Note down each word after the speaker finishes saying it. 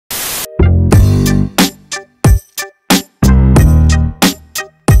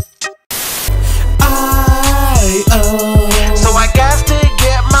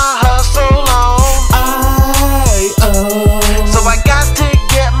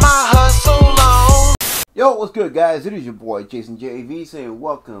Yo, what's good, guys? It is your boy Jason JV saying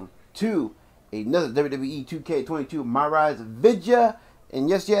welcome to another WWE 2K22 MyRISE video. And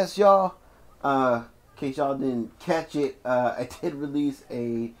yes, y'all, in case y'all didn't catch it, I did release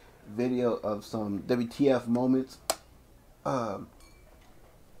a video of some WTF moments, otherwise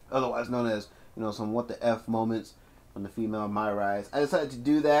known as, some what the F moments from the female MyRISE. I decided to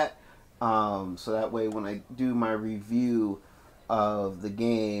do that so that way when I do my review of the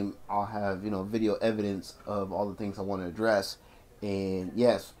game, I'll have video evidence of all the things I want to address. And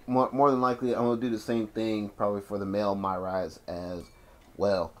yes, more than likely I'm gonna do the same thing probably for the male MyRISE as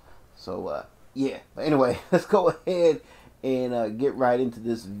well. So yeah, but anyway, let's go ahead and get right into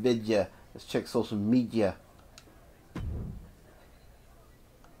this video. Let's check social media.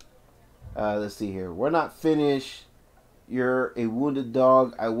 Let's see here. We're not finished. You're a wounded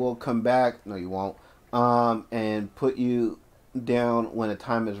dog. I will come back. No, you won't. And put you down when the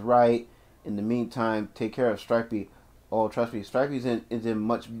time is right. In the meantime, take care of Stripey. Oh, trust me, Stripey's is in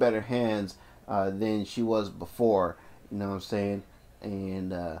much better hands than she was before. You know what I'm saying?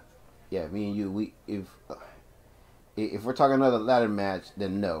 And yeah, me and you, if we're talking another ladder match,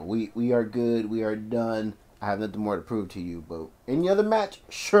 then no, we are good. We are done. I have nothing more to prove to you. But any other match,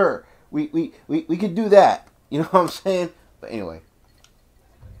 sure, we could do that. You know what I'm saying? But anyway.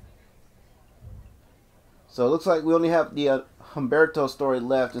 So it looks like we only have the Humberto story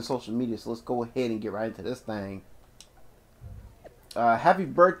left in social media, so let's go ahead and get right into this thing. Happy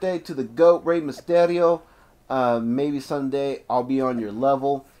birthday to the GOAT, Rey Mysterio. Maybe someday I'll be on your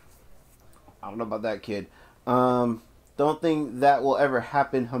level. I don't know about that, kid. Don't think that will ever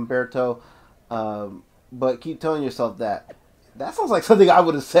happen, Humberto. But keep telling yourself that. That sounds like something I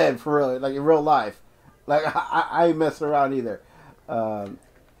would have said for real, like in real life. Like, I ain't messing around either.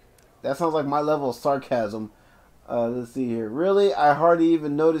 That sounds like my level of sarcasm. Let's see here. Really? I hardly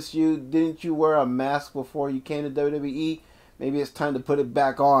even noticed you. Didn't you wear a mask before you came to WWE? Maybe it's time to put it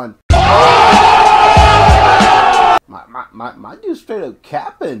back on. My dude's straight up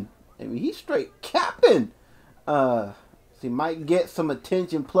capping. I mean, he's straight capping. So you might get some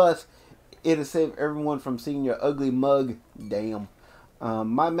attention. Plus, it'll save everyone from seeing your ugly mug. Damn.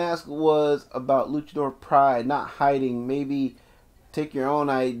 My mask was about luchador pride, not hiding. Maybe take your own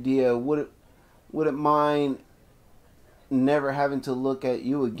idea. Wouldn't mind never having to look at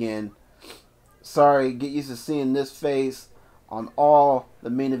you again. Sorry, get used to seeing this face on all the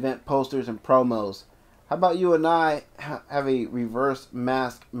main event posters and promos. How about you and I have a reverse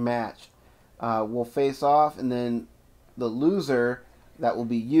mask match? We'll face off, and then the loser, that will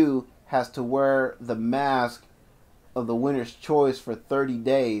be you, has to wear the mask of the winner's choice for 30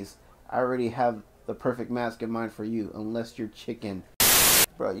 days. I already have the perfect mask in mind for you, unless you're chicken.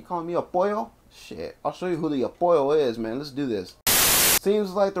 Bro, you calling me a pollo? Shit, I'll show you who the pollo is, man. Let's do this.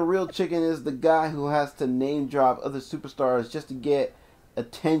 Seems like the real chicken is the guy who has to name drop other superstars just to get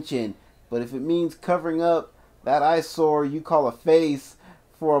attention. But if it means covering up that eyesore you call a face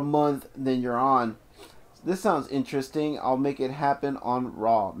for a month, then you're on. This sounds interesting. I'll make it happen on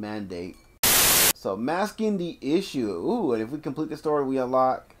Raw mandate. So, masking the issue. Ooh, and if we complete the story, we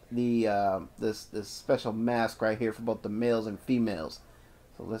unlock the this special mask right here for both the males and females.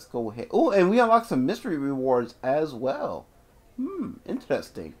 So let's go ahead. Oh, and we unlock some mystery rewards as well.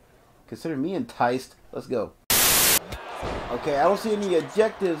 Interesting. Consider me enticed. Let's go. Okay, I don't see any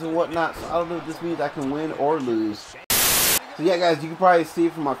objectives and whatnot, so I don't know if this means I can win or lose. So yeah, guys, you can probably see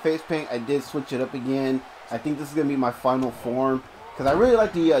from my face paint, I did switch it up again. I think this is going to be my final form, because I really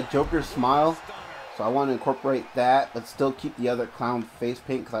like the Joker smile. So I want to incorporate that, but still keep the other clown face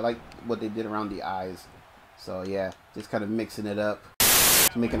paint, because I like what they did around the eyes. So yeah, just kind of mixing it up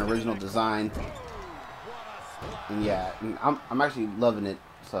to make an original design. And yeah, I'm actually loving it.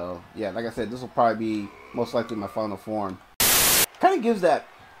 So yeah, like I said, this will probably be most likely my final form. Kind of gives that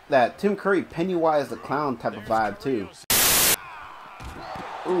Tim Curry Pennywise the Clown type of vibe too.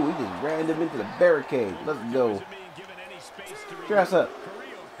 Ooh, we just ran him into the barricade. Let's go. Get your ass up.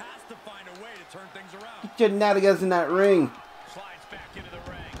 Get your natigas in that ring.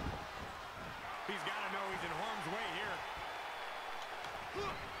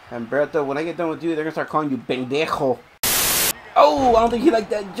 And Berto, when I get done with you, they're gonna start calling you pendejo. Oh, I don't think he liked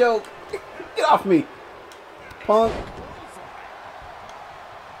that joke. Get off me, punk.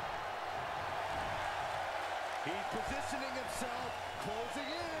 He's positioning himself, closing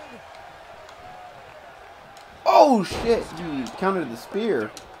in. Oh shit! He countered the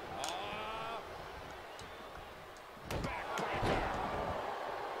spear.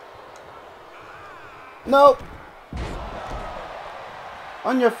 Nope.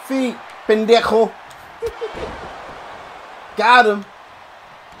 On your feet, pendejo. Got him.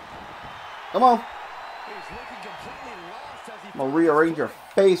 Come on. I'm gonna rearrange your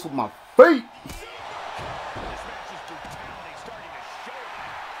face with my feet.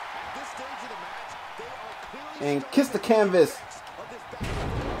 And kiss the canvas.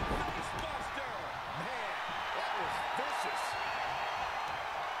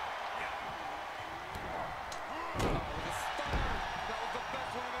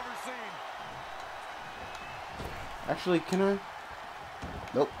 Actually, can I?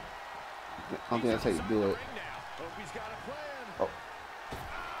 Nope. I don't think that's how you do it. Oh.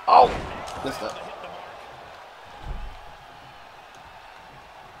 Oh! Messed up.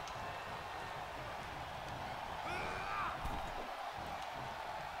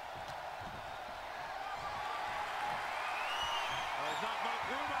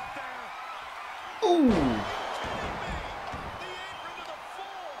 Ooh!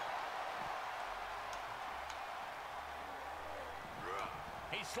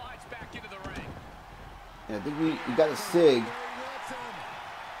 He slides back into the ring. Yeah, I think we got a sig.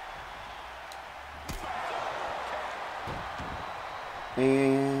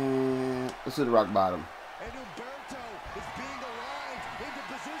 And let's do the rock bottom. And Humberto is being aligned into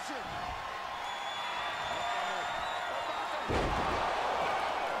position.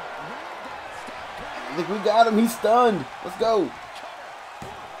 I think we got him. He's stunned. Let's go.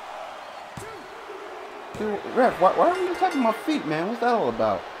 Dude, ref, why are you tapping my feet, man? What's that all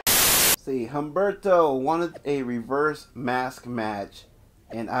about? See, Humberto wanted a reverse mask match,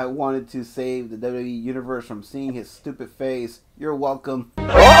 and I wanted to save the WWE Universe from seeing his stupid face. You're welcome.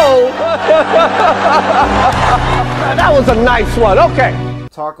 Oh! That was a nice one. Okay.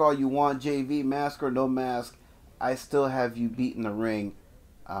 Talk all you want, JV, mask or no mask. I still have you beat in the ring.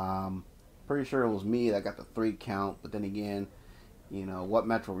 Pretty sure it was me that got the 3 count, but then again, you know, what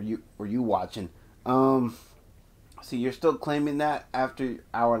match were you watching? See, you're still claiming that after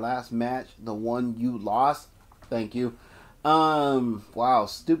our last match, the one you lost. Thank you. Wow,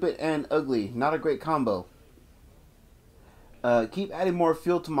 stupid and ugly. Not a great combo. Keep adding more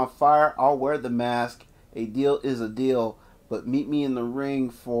fuel to my fire. I'll wear the mask. A deal is a deal, but meet me in the ring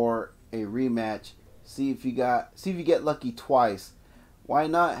for a rematch. See if you get lucky twice. Why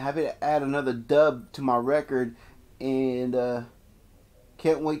not? Happy to add another dub to my record, and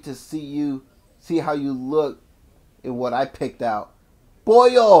can't wait to see how you look in what I picked out.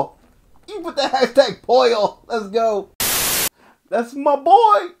 Boyle! You put the hashtag Boyle. Let's go. That's my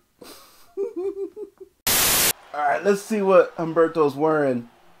boy. Alright, let's see what Humberto's wearing.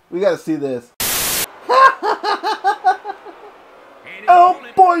 We gotta see this. El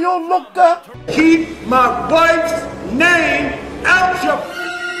Pollo Loca! Keep my wife's name out your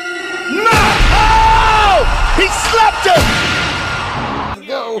mouth! Oh! He slapped him! Let's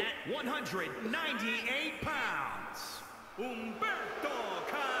go. 198 pounds. Humberto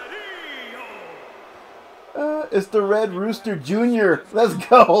Carrillo. It's the Red Rooster Jr. Let's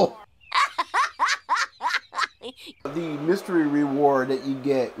go. The mystery reward that you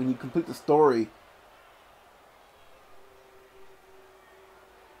get when you complete the story.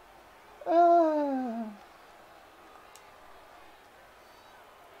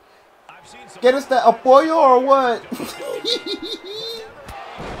 Get us that apoyo or what? Ladies and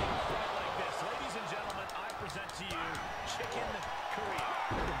gentlemen, I present to you Chicken Carrillo.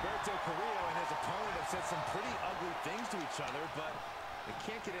 Humberto Carrillo and his opponent have said some pretty ugly things to each other, but it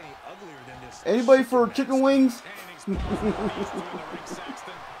can't get any uglier than this. Anybody for chicken wings? He's got him in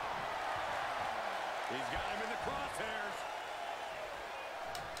the crosshairs.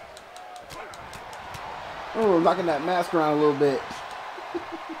 Oh, knocking that mask around a little bit.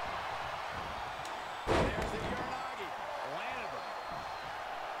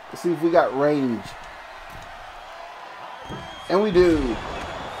 Let's see if we got range. And we do. He's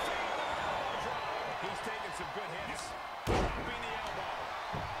taking some good hits. Dropping the elbow.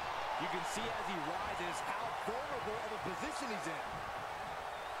 You can see as he rises how vulnerable of a position he's in.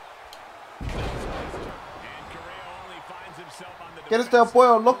 And Carrillo only finds himself on the Get us that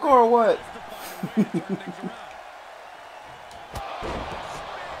Pollo Loco or what? His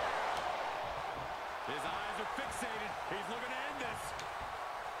eyes are fixated. He's looking to end this.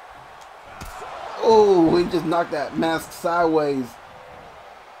 Oh, we just knocked that mask sideways.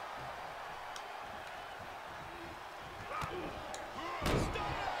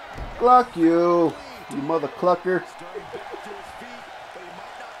 Cluck you, you mother clucker. Starting back to his feet, but he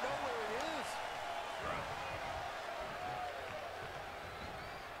might not know where he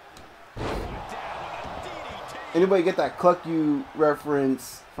is. Anybody get that cluck you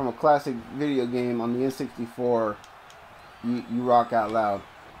reference from a classic video game on the N64? You rock out loud.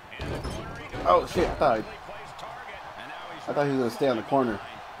 Oh shit! I thought he was gonna stay on the corner.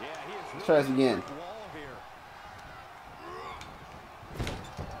 Let's try this again.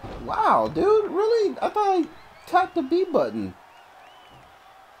 Wow, dude, really? I thought I tapped the B button.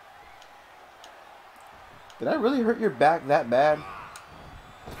 Did I really hurt your back that bad?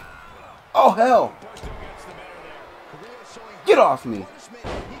 Oh, hell. Get off me,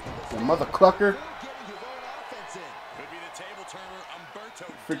 you mother clucker.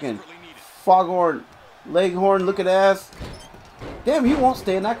 Freaking foghorn, leghorn looking ass. Damn, he won't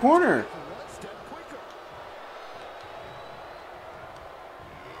stay in that corner.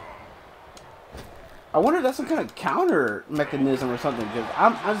 I wonder if that's some kind of counter mechanism or something. Because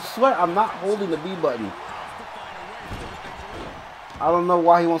I swear I'm not holding the B button. I don't know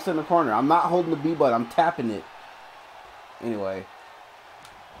why he won't sit in the corner. I'm not holding the B button. I'm tapping it. Anyway.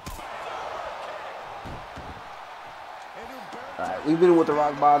 Alright, we've been with the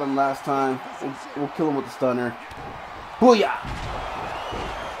rock bottom last time. We'll kill him with the stunner. Booyah!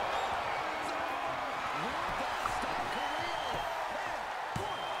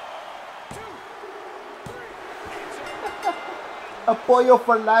 Apoyo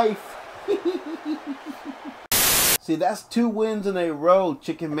for life. See, that's 2 wins in a row,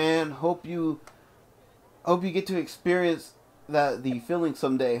 Chicken Man. Hope you get to experience the feeling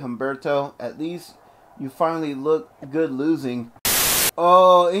someday, Humberto. At least you finally look good losing.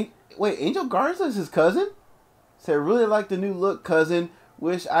 Oh, wait, Angel Garza is his cousin? Say, I really like the new look, cousin.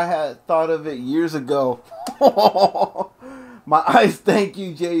 Wish I had thought of it years ago. My eyes, thank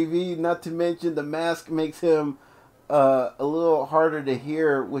you, JV. Not to mention the mask makes him a little harder to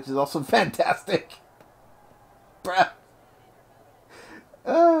hear, which is also fantastic. Bruh.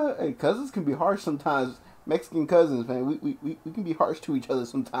 Hey, cousins can be harsh sometimes. Mexican cousins, man. We can be harsh to each other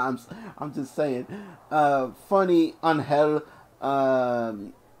sometimes. I'm just saying. Funny, Angel.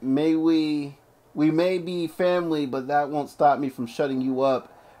 We may be family, but that won't stop me from shutting you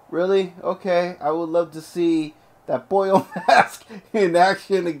up. Really? Okay. I would love to see that Pollo mask in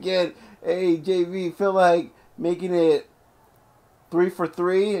action again. Hey, JV, feel like making it 3 for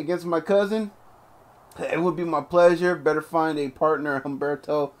 3 against my cousin? It would be my pleasure. Better find a partner,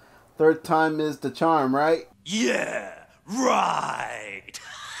 Humberto. 3rd time is the charm, right? Yeah, right.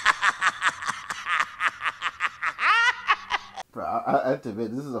 Bro, I have to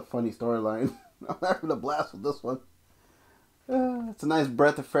admit, this is a funny storyline. I'm having a blast with this one. It's a nice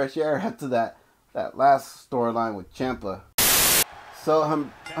breath of fresh air after that last storyline with Ciampa. So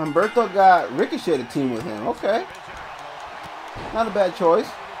Humberto got Ricochet to team with him. Okay. Not a bad choice.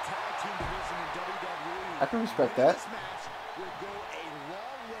 I can respect that.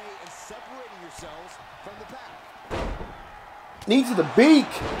 Knee to the beak.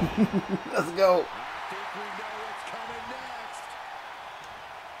 Let's go.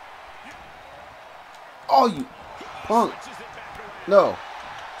 Oh, you punk. No.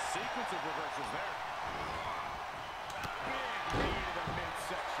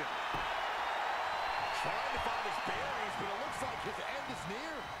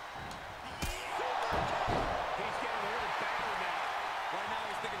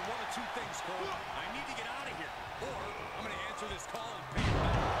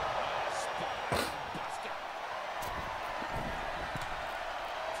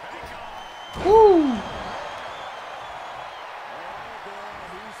 Woo!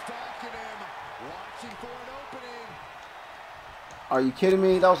 Are you kidding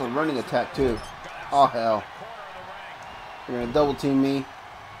me? That was a running attack too. Oh hell. You're gonna double team me.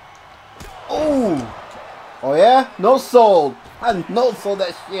 Oh! Oh yeah? No sold. I no sold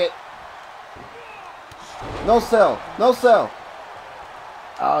that shit. No sell. No sell.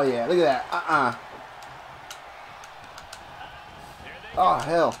 Oh yeah, look at that. Oh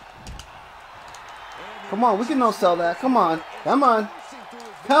hell. Come on, we can no sell that. Come on. Come on.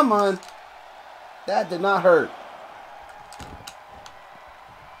 Come on. That did not hurt.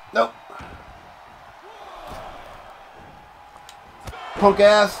 Nope. Punk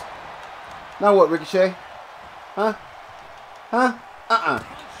ass. Now what, Ricochet? Huh? Huh?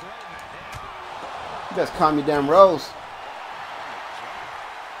 You guys calm your damn rolls.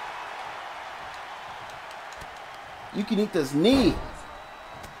 You can eat this knee.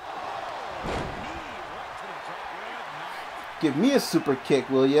 Give me a super kick,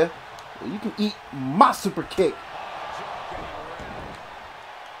 will ya? Well, you can eat my super kick.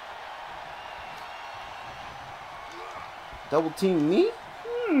 Double team me?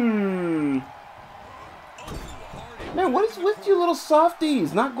 Man, what is with you little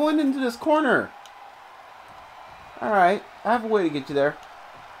softies? Not going into this corner. Alright, I have a way to get you there.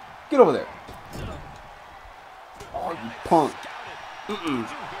 Get over there. Oh, you punk.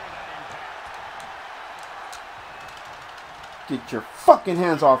 Get your fucking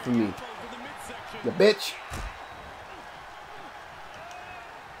hands off of me, you bitch.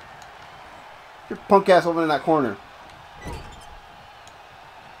 Your punk ass over in that corner.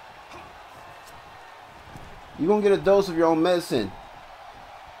 You're gonna get a dose of your own medicine.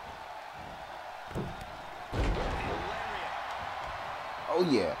 Oh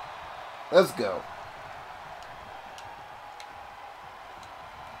yeah. Let's go.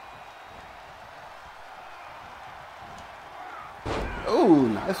 Oh,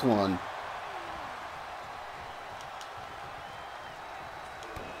 nice one.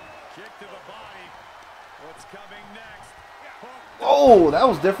 Kick to the body. What's coming next? Oh, that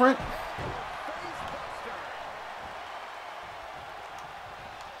was different.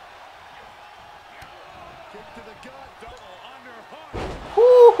 Kick to the gut. Double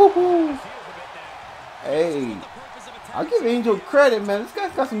underhook. Hey, I'll give Angel credit, man. This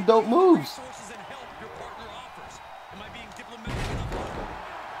guy's got some dope moves.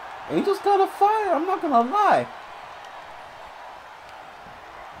 Angel's got a fire, I'm not gonna lie.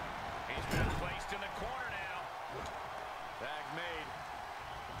 He's been placed in the corner now. Tag made.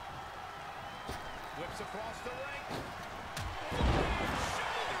 Whips across the ring.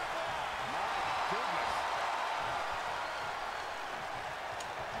 My goodness.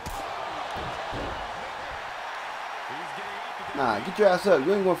 He's getting up again. Nah, get your ass up.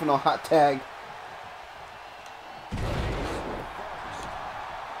 You ain't going for no hot tag.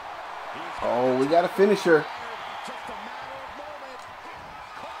 Oh, we got a finisher.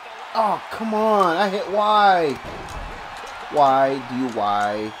 Oh, come on. I hit Y. Why do you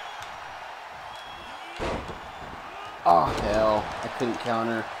Y? Oh, hell. I couldn't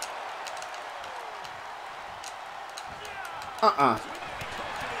counter.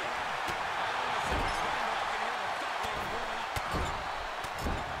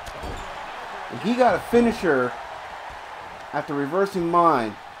 If he got a finisher after reversing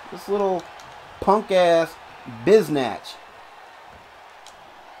mine, this little punk ass biznatch.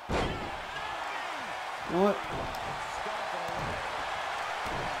 You know what?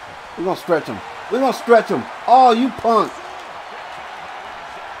 We're gonna stretch him. We're gonna stretch him. Oh, you punk.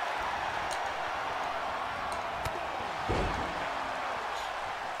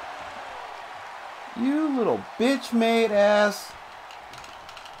 You little bitch made ass.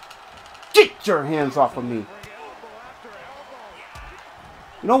 Get your hands off of me.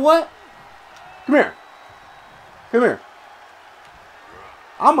 You know what? Come here. Come here.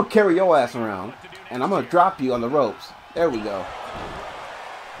 I'm going to carry your ass around, and I'm going to drop you on the ropes. There we go.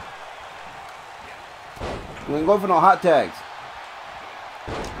 We ain't going for no hot tags.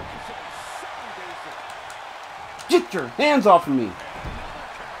 Get your hands off of me.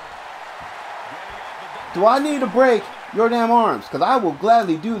 Do I need to break your damn arms? Because I will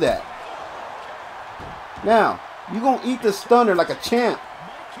gladly do that. Now, you're going to eat this stunner like a champ.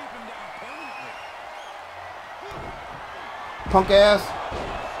 Punk ass.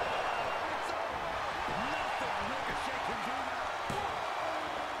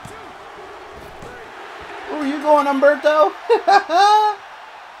 Where are you going, Humberto?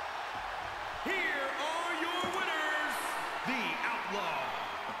 Here are your winners, the Outlaw,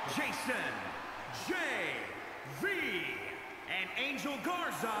 Jason, J.V., and Angel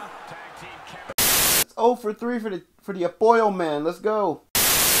Garza. Tag team. It's 0 for 3 for the Apoyo man. Let's go.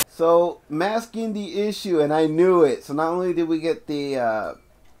 So, masking the issue, and I knew it. So not only did we get the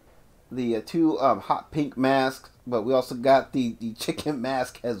two hot pink masks, but we also got the chicken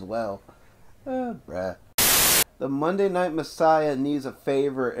mask as well. Bruh. The Monday Night Messiah needs a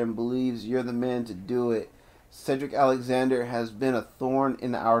favor and believes you're the man to do it. Cedric Alexander has been a thorn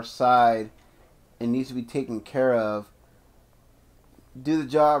in our side and needs to be taken care of. Do the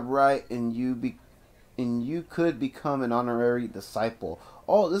job right, and you could become an honorary disciple.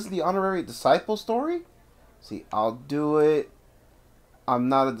 Oh, this is the honorary disciple story? See, I'll do it. I'm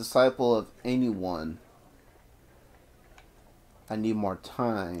not a disciple of anyone. I need more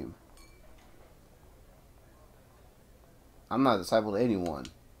time. I'm not a disciple of anyone.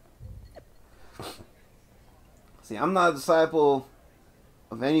 See, I'm not a disciple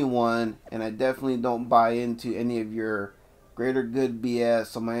of anyone, and I definitely don't buy into any of your greater good BS,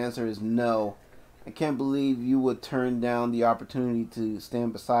 so my answer is no. I can't believe you would turn down the opportunity to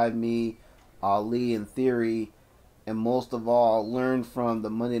stand beside me, Ali, and Theory, and most of all, learn from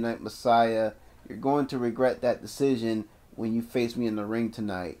the Monday Night Messiah. You're going to regret that decision when you face me in the ring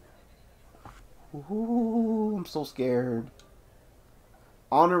tonight. Ooh, I'm so scared.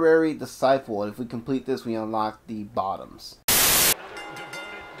 Honorary disciple, and if we complete this, we unlock the bottoms.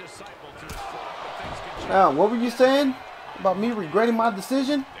 Now, what were you saying about me regretting my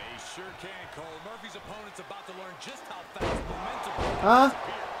decision? Huh?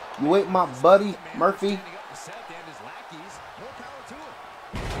 You ain't my buddy, Murphy.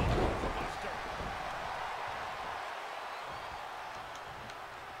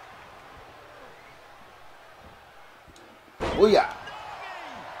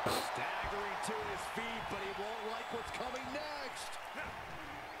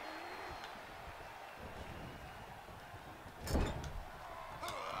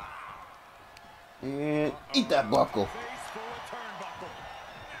 that buckle.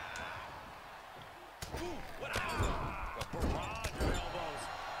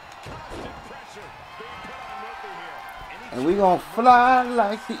 And we gonna fly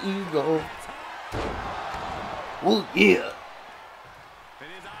like the eagle. Oh yeah. And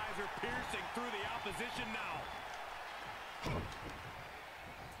his eyes are piercing through the opposition now.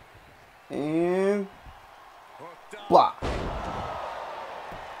 And block.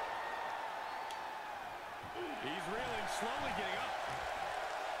 He's reeling, slowly getting up.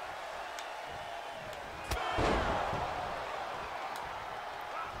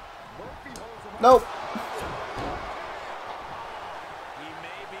 Nope. He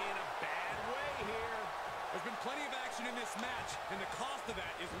may be in a bad way here. There's been plenty of action in this match, and the cost of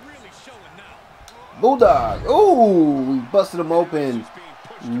that is really showing now. Bulldog. Ooh, we busted him open.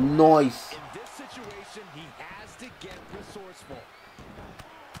 Nice. In this situation, he has to get resourceful.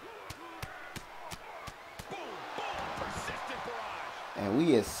 Boom, boom, persistent barrage. And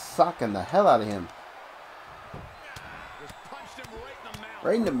we is socking the hell out of him. Just punched him right in the mouth.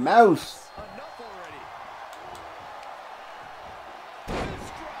 Right in the mouse. Enough already. This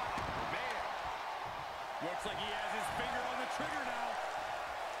strike. Man. Looks like he has his finger on the trigger now.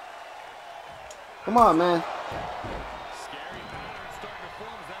 Come on, man. Scary pattern starting to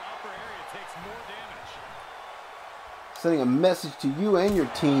form as that upper area takes more damage. Sending a message to you and your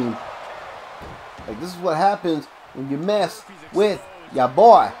team. Like, this is what happens when you mess with your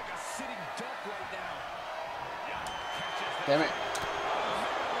boy. Like a sitting duck right now. Damn it.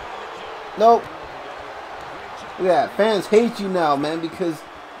 Nope. Look at that. Fans hate you now, man, because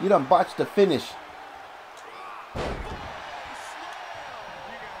you done botched the finish. Murphy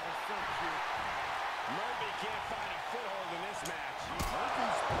can't find a foothold in this match.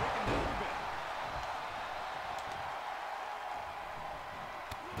 Murphy's breaking down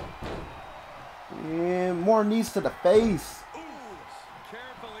a bit. And more knees to the face. Ooh,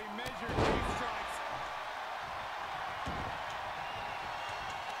 carefully measured knee strikes.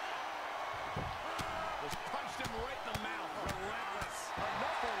 Just punched him right in the mouth. Relentless.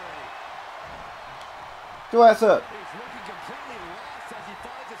 Enough already. Get your ass up. He's looking completely lost as he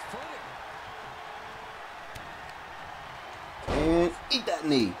finds his footing. And eat that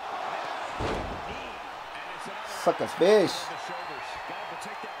knee. And it's another Sucker's fish. the shoulders. Gotta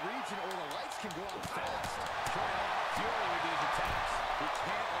protect that region or the lights can go out fast. Showing a lot of fury with these attacks. He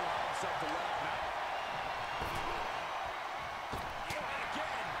can't allow himself to let up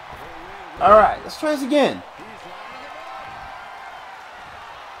now. All right, let's try this again. He's lining him up.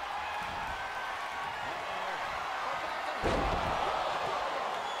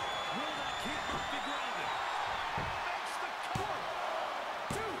 Will that keep Murphy grounded? Makes the cover.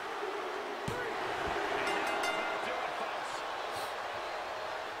 2, 3. That'll do it, folks.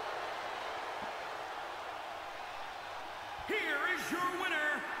 Here is your winner,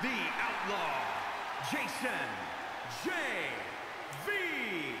 the Outlaw, Jason J.V.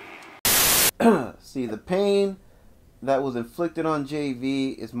 See, the pain that was inflicted on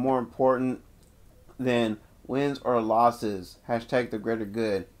JV is more important than wins or losses. Hashtag the greater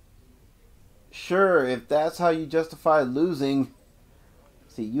good. Sure, if that's how you justify losing,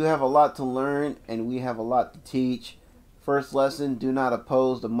 see, you have a lot to learn and we have a lot to teach. First lesson, do not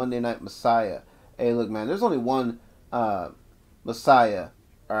oppose the Monday Night Messiah. Hey, look, man, there's only one Messiah,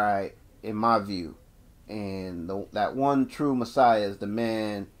 alright, in my view. And that one true Messiah is the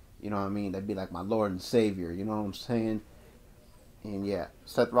man, you know what I mean, that'd be like my Lord and Savior, you know what I'm saying? And yeah,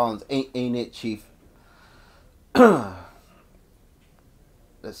 Seth Rollins ain't it, Chief. Let's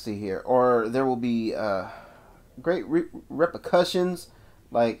see here. Or there will be great repercussions,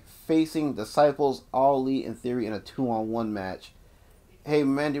 like facing Disciples, Ali, in theory, in a 2-on-1 match. Hey,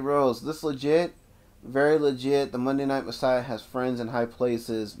 Mandy Rose, this legit? Very legit. The Monday Night Messiah has friends in high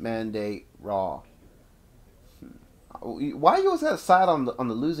places. Mandate Raw. Why you always got to side on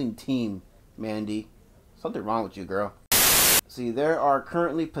the losing team, Mandy? Something wrong with you, girl. See, there are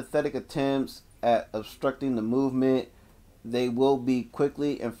currently pathetic attempts at obstructing the movement. They will be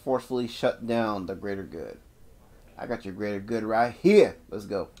quickly and forcefully shut down. The greater good. I got your greater good right here. Let's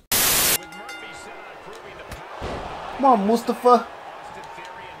go. Come on, Mustafa.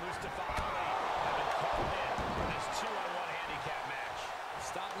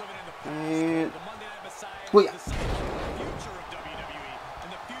 And wait.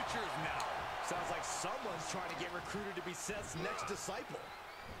 Sounds like someone's trying to get recruited to be Seth's next disciple.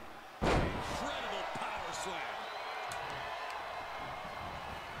 Incredible power slam.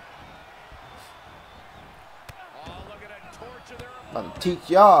 Oh, look at that torture there. About to teach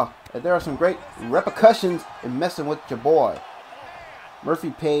y'all that there are some great repercussions in messing with your boy.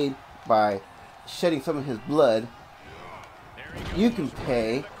 Murphy paid by shedding some of his blood, you can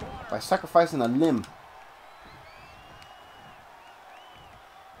pay by sacrificing a limb.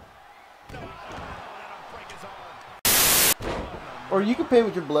 Or you can pay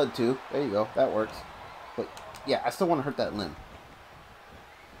with your blood too. There you go. That works. But yeah, I still want to hurt that limb.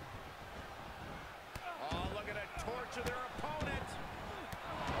 Oh, look at that torture their opponent.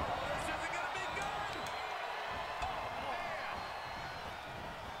 This isn't gonna be good.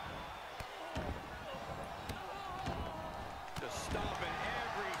 Just stopping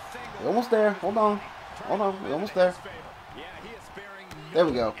every single. We're almost there. Hold on. Hold on. We're almost there. Yeah, he is sparing There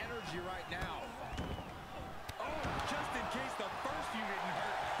we go. energy right now. Oh, just in case the first few didn't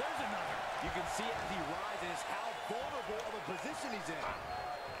hurt, there's another. You can see as he rises how vulnerable of a position he's in.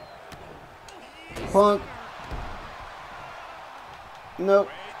 Punk. Nope.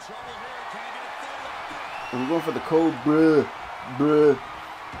 Great trouble here. Can he get it through? I'm going for the cold bruh. Bruh.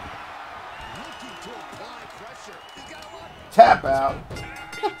 Looking to apply pressure. He's got a lot. Tap out.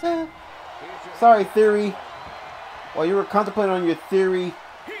 Sorry, Theory. While you were contemplating on your theory,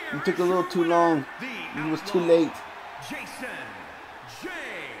 you took a little too long. It was too late. Jason JV.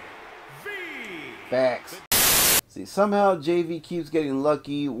 Facts. See, somehow JV keeps getting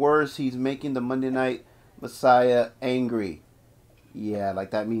lucky. Worse, he's making the Monday Night Messiah angry. Yeah,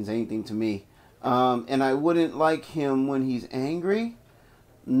 like that means anything to me. And I wouldn't like him when he's angry.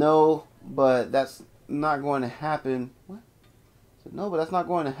 No, but that's not going to happen. What? No, but that's not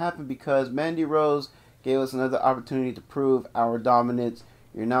going to happen because Mandy Rose gave us another opportunity to prove our dominance.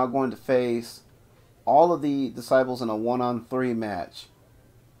 You're now going to face all of the disciples in a 1-on-3 match.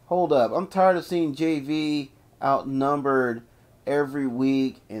 Hold up. I'm tired of seeing JV outnumbered every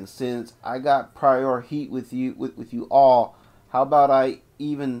week, and since I got prior heat with you all, how about I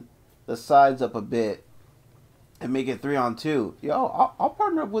even the sides up a bit and make it 3-on-2? Yo, I'll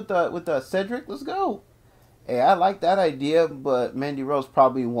partner up with Cedric. Let's go. Hey, I like that idea, but Mandy Rose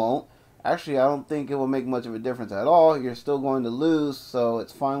probably won't. Actually, I don't think it will make much of a difference at all. You're still going to lose, so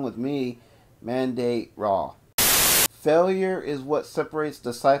it's fine with me. Mandate Raw. Failure is what separates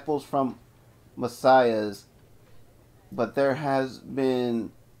disciples from messiahs, but there has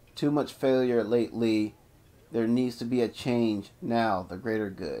been too much failure lately. There needs to be a change now, the greater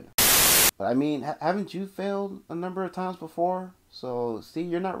good. But I mean, haven't you failed a number of times before? So, see,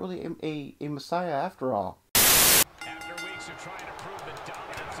 you're not really a messiah after all. After weeks of trying to prove the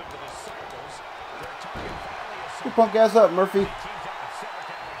dominance of the disciples, their target finally is Your punk ass up, Murphy. teamed up with Cedric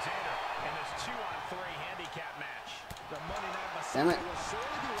Alexander in this 2-on-3 handicap match. The Monday Night Messiah Damn it. will surely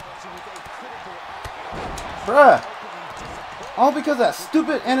be watching with a critical Bruh. All because of that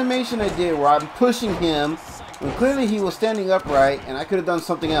stupid animation I did where I'm pushing him when clearly he was standing upright and I could have done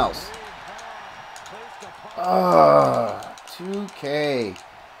something else. 2K.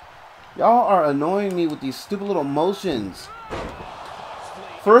 Y'all are annoying me with these stupid little motions.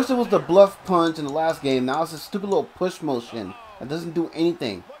 First it was the bluff punch in the last game. Now it's a stupid little push motion that doesn't do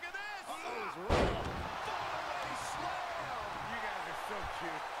anything.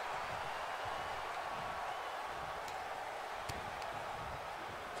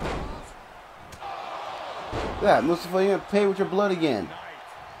 Yeah, Mustafa, you're gonna pay with your blood again.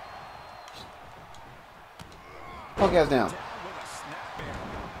 Punk ass down.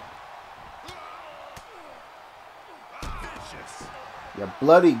 You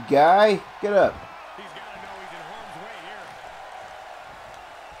bloody guy. Get up. He's got to know he's in harm's way here.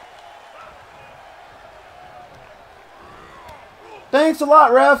 Thanks a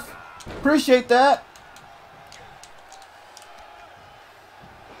lot, ref. Appreciate that.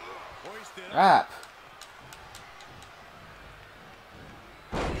 Rap.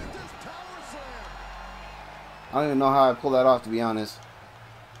 I don't even know how I pull that off, to be honest.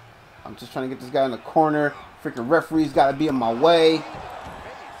 I'm just trying to get this guy in the corner. Freaking referee's got to be in my way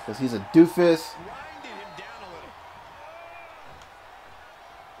because he's a doofus.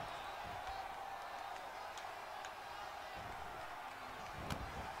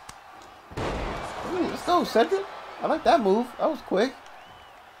 Ooh, let's go, Cedric. I like that move. That was quick.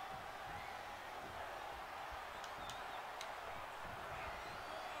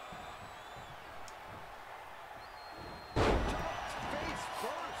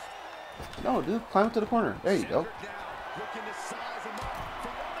 No, dude, climb up to the corner. There you go.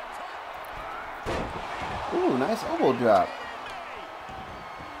 Ooh, nice elbow drop.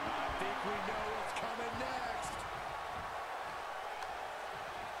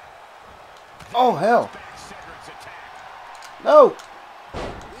 Oh, hell. No.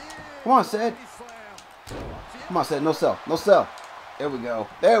 Come on, Ced. Come on, Ced. No sell. No sell. There we go.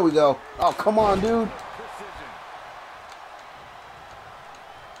 There we go. Oh, come on, dude.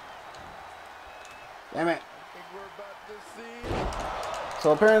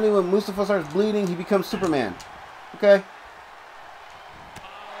 So apparently when Mustafa starts bleeding, he becomes Superman. Okay.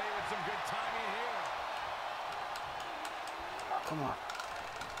 Come on.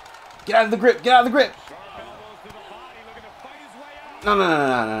 Get out of the grip. Get out of the grip.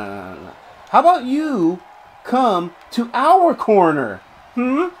 No. How about you come to our corner?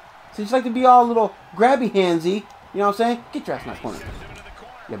 Since you like to be all little grabby handsy, you know what I'm saying? Get your ass in that corner.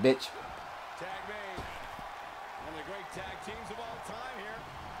 You bitch.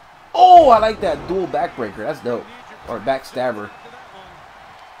 Oh, I like that dual backbreaker. That's dope. Or backstabber.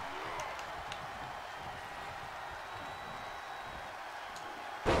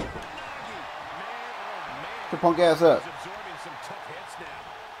 Your punk ass up.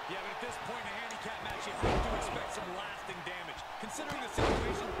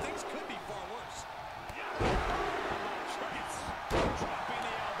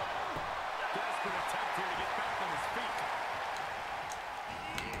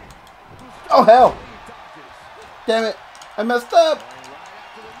 Oh hell! Damn it! I messed up!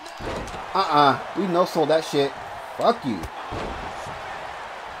 We no-sold that shit. Fuck you.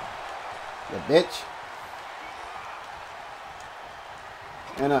 You bitch.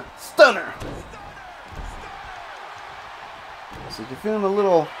 And a stunner! So if you're feeling a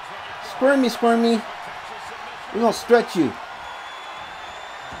little squirmy, we're gonna stretch you.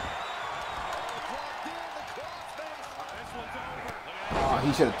 Oh,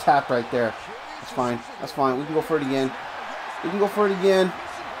 he should have tapped right there. That's fine. That's fine. We can go for it again. We can go for it again.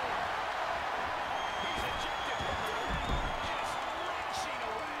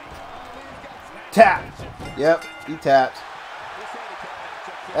 Tap. Yep, he tapped.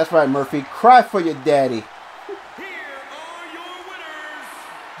 That's right, Murphy. Cry for your daddy. Here are your winners,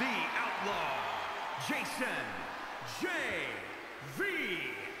 the Outlaw, Jason J.V.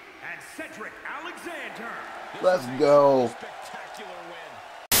 and Cedric Alexander. Let's go.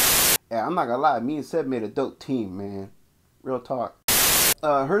 Yeah, I'm not gonna lie. Me and Seth made a dope team, man. Real talk.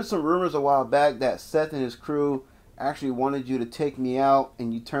 Heard some rumors a while back that Seth and his crew actually wanted you to take me out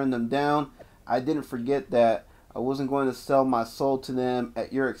and you turned them down. I didn't forget that. I wasn't going to sell my soul to them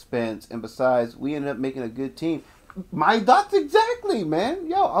at your expense. And besides, we ended up making a good team. My thoughts exactly, man.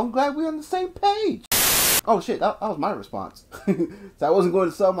 Yo, I'm glad we're on the same page. Oh, shit. That was my response. So I wasn't going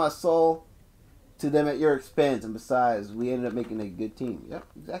to sell my soul to them at your expense. And besides, we ended up making a good team. Yep,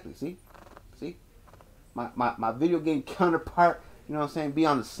 exactly. See? My video game counterpart, you know what I'm saying? Be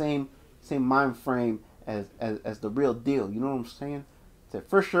on the same mind frame as the real deal. You know what I'm saying? So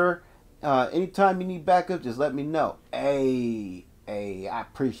for sure. Anytime you need backup, just let me know. Hey, I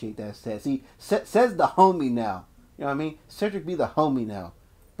appreciate that, Seth. See, says the homie now. You know what I mean? Cedric be the homie now.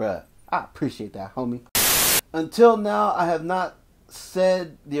 Bruh, I appreciate that, homie. Until now, I have not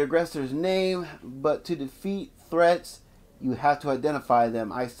said the aggressor's name, but to defeat threats, you have to identify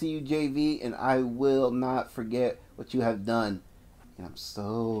them. I see you, JV, and I will not forget what you have done. And I'm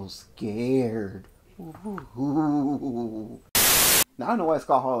so scared. Ooh. Now, I don't know why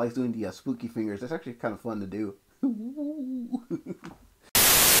Scott Hall likes doing the spooky fingers. That's actually kind of fun to do.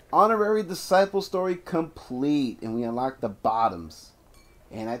 Honorary Disciple story complete. And we unlocked the bottoms.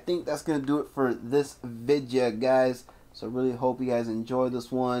 And I think that's going to do it for this video, guys. So really hope you guys enjoyed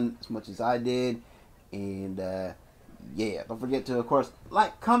this one as much as I did. And yeah, don't forget to, of course,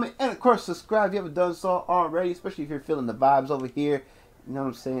 like, comment, and of course, subscribe if you haven't done so already. Especially if you're feeling the vibes over here. You know what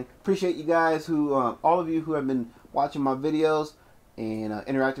I'm saying? Appreciate you guys who, all of you who have been watching my videos and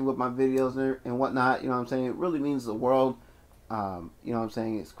interacting with my videos and whatnot. You know what I'm saying? It really means the world. You know what I'm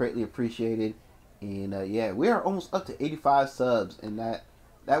saying? It's greatly appreciated. And yeah, we are almost up to 85 subs, and that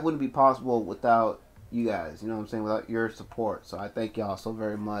wouldn't be possible without you guys. You know what I'm saying? Without your support. So I thank y'all so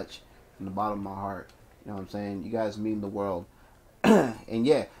very much from the bottom of my heart. You know what I'm saying? You guys mean the world. And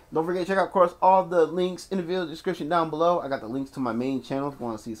yeah, don't forget to check out, of course, all the links in the video description down below. I got the links to my main channel if you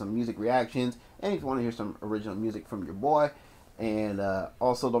want to see some music reactions, and if you want to hear some original music from your boy. And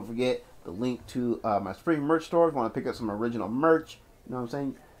also don't forget the link to my spring merch store if you want to pick up some original merch. You know what I'm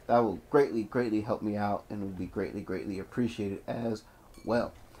saying? That will greatly help me out, and will be greatly appreciated as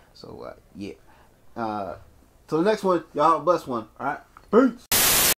well. So yeah. Till the next one, y'all have a blessed one. All right, peace.